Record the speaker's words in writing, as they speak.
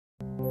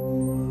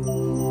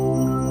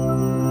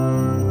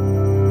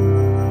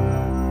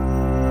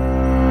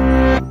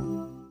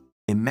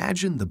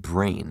Imagine the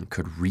brain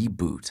could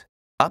reboot,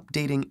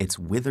 updating its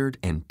withered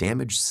and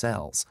damaged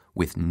cells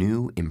with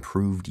new,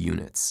 improved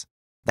units.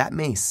 That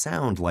may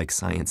sound like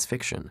science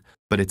fiction,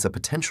 but it's a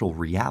potential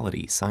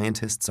reality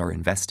scientists are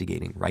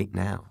investigating right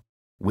now.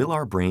 Will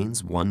our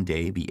brains one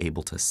day be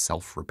able to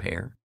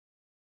self-repair?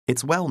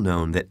 It's well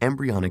known that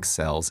embryonic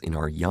cells in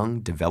our young,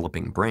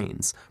 developing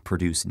brains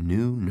produce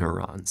new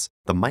neurons,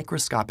 the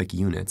microscopic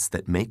units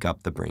that make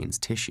up the brain's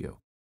tissue.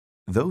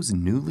 Those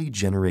newly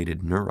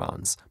generated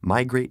neurons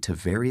migrate to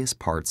various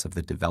parts of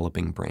the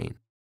developing brain,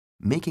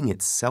 making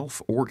it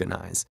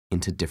self-organize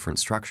into different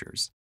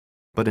structures.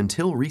 But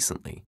until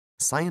recently,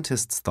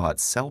 scientists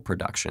thought cell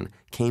production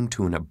came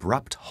to an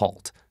abrupt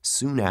halt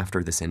soon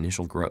after this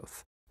initial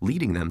growth,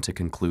 leading them to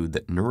conclude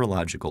that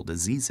neurological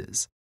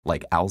diseases,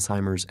 like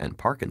Alzheimer's and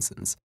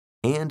Parkinson's,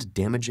 and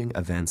damaging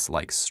events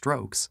like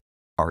strokes,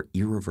 are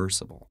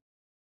irreversible.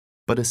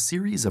 But a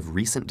series of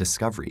recent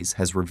discoveries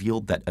has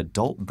revealed that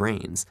adult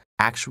brains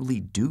actually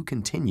do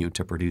continue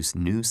to produce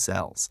new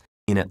cells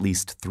in at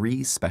least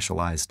 3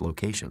 specialized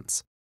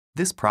locations.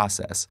 This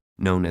process,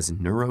 known as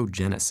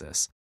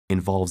neurogenesis,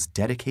 involves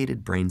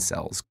dedicated brain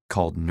cells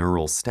called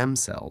neural stem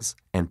cells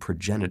and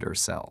progenitor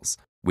cells,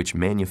 which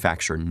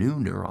manufacture new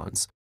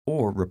neurons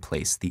or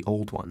replace the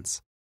old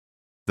ones.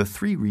 The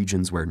 3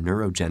 regions where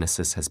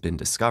neurogenesis has been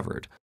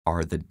discovered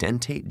are the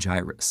dentate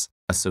gyrus,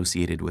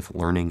 associated with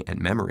learning and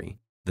memory,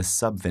 the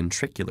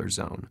subventricular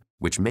zone,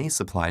 which may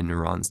supply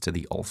neurons to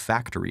the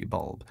olfactory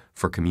bulb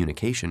for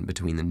communication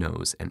between the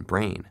nose and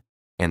brain,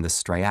 and the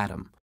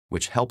striatum,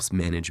 which helps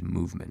manage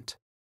movement.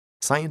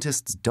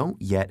 Scientists don't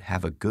yet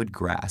have a good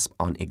grasp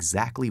on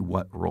exactly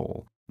what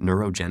role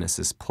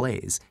neurogenesis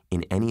plays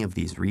in any of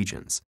these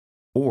regions,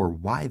 or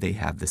why they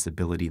have this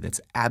ability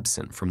that's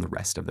absent from the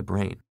rest of the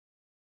brain.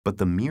 But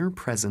the mere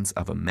presence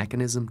of a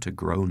mechanism to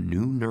grow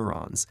new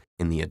neurons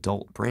in the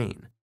adult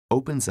brain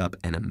opens up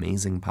an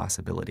amazing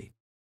possibility.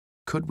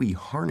 Could we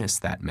harness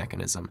that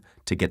mechanism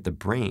to get the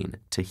brain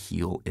to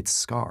heal its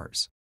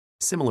scars?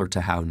 Similar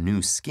to how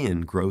new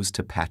skin grows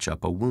to patch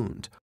up a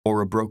wound, or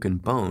a broken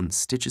bone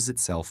stitches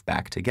itself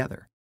back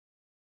together.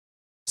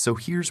 So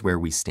here's where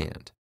we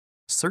stand.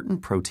 Certain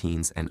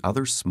proteins and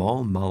other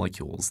small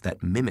molecules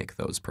that mimic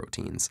those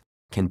proteins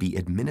can be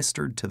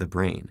administered to the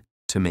brain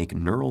to make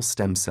neural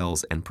stem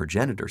cells and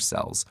progenitor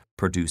cells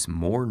produce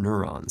more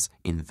neurons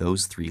in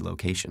those 3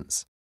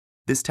 locations.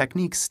 This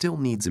technique still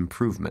needs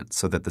improvement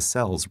so that the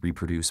cells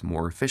reproduce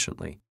more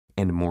efficiently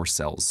and more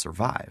cells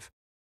survive.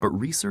 But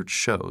research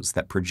shows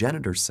that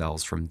progenitor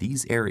cells from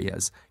these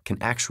areas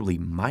can actually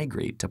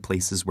migrate to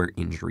places where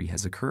injury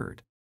has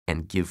occurred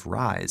and give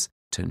rise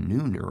to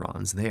new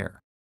neurons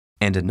there.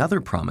 And another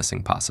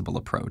promising possible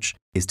approach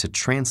is to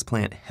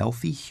transplant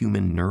healthy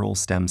human neural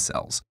stem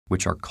cells,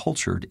 which are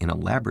cultured in a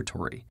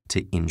laboratory,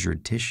 to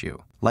injured tissue,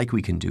 like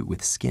we can do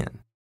with skin.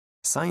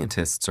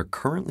 Scientists are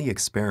currently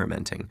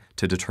experimenting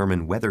to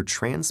determine whether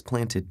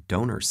transplanted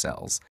donor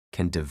cells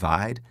can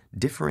divide,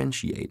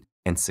 differentiate,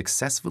 and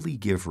successfully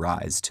give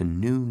rise to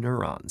new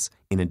neurons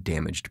in a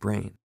damaged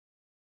brain.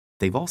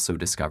 They've also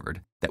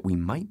discovered that we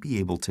might be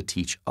able to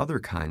teach other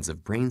kinds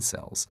of brain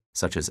cells,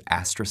 such as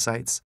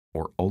astrocytes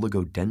or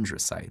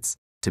oligodendrocytes,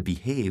 to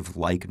behave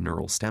like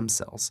neural stem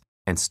cells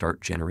and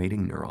start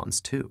generating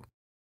neurons too.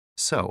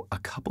 So, a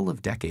couple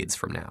of decades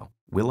from now,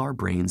 will our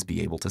brains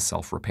be able to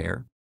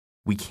self-repair?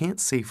 We can't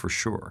say for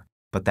sure,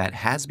 but that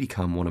has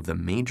become one of the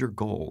major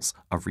goals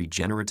of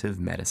regenerative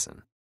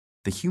medicine.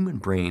 The human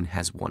brain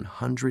has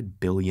 100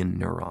 billion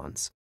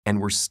neurons,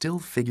 and we're still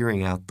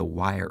figuring out the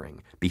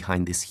wiring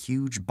behind this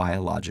huge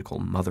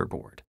biological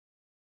motherboard.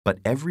 But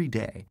every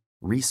day,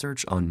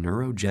 research on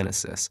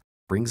neurogenesis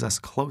brings us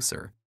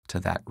closer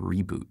to that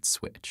reboot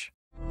switch.